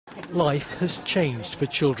Life has changed for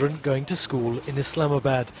children going to school in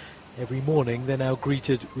Islamabad. Every morning they're now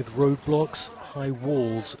greeted with roadblocks, high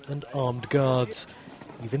walls and armed guards.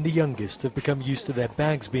 Even the youngest have become used to their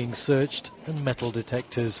bags being searched and metal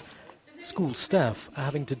detectors. School staff are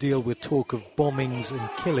having to deal with talk of bombings and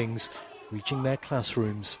killings reaching their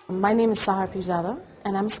classrooms. My name is Sahar Pirzada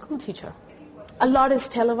and I'm a school teacher. A lot is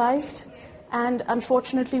televised and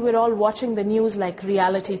unfortunately we're all watching the news like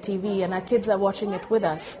reality TV and our kids are watching it with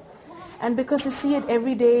us. And because they see it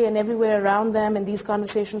every day and everywhere around them, and these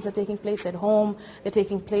conversations are taking place at home, they're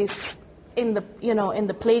taking place in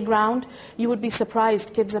the playground, you would be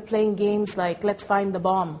surprised kids are playing games like Let's Find the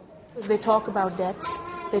Bomb. They talk about deaths,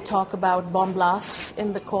 they talk about bomb blasts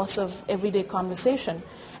in the course of everyday conversation.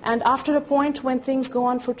 And after a point when things go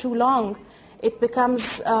on for too long, it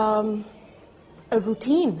becomes a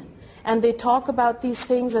routine. And they talk about these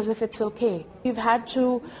things as if it's okay. We've had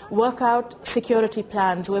to work out security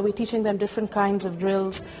plans where we're teaching them different kinds of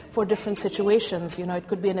drills for different situations. You know, it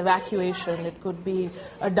could be an evacuation, it could be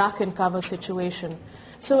a duck and cover situation.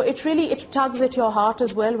 So it tugs at your heart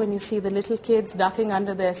as well when you see the little kids ducking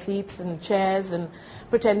under their seats and chairs and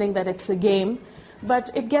pretending that it's a game. But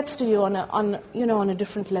it gets to you on a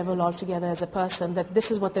different level altogether as a person, that this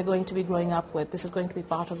is what they're going to be growing up with. This is going to be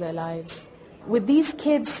part of their lives. With these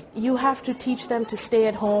kids, you have to teach them to stay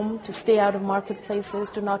at home, to stay out of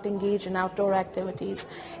marketplaces, to not engage in outdoor activities.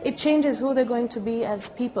 It changes who they're going to be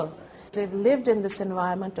as people. They've lived in this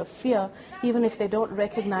environment of fear, even if they don't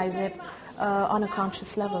recognize it on a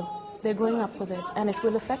conscious level. They're growing up with it, and it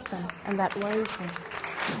will affect them, and that worries me.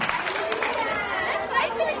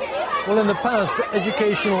 Well, in the past,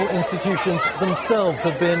 educational institutions themselves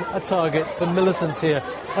have been a target for militants here.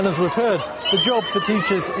 And as we've heard, the job for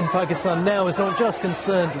teachers in Pakistan now is not just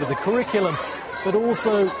concerned with the curriculum, but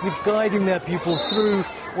also with guiding their pupils through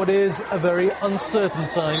what is a very uncertain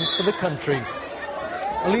time for the country.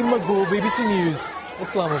 Aleem Maqbool, BBC News,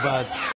 Islamabad.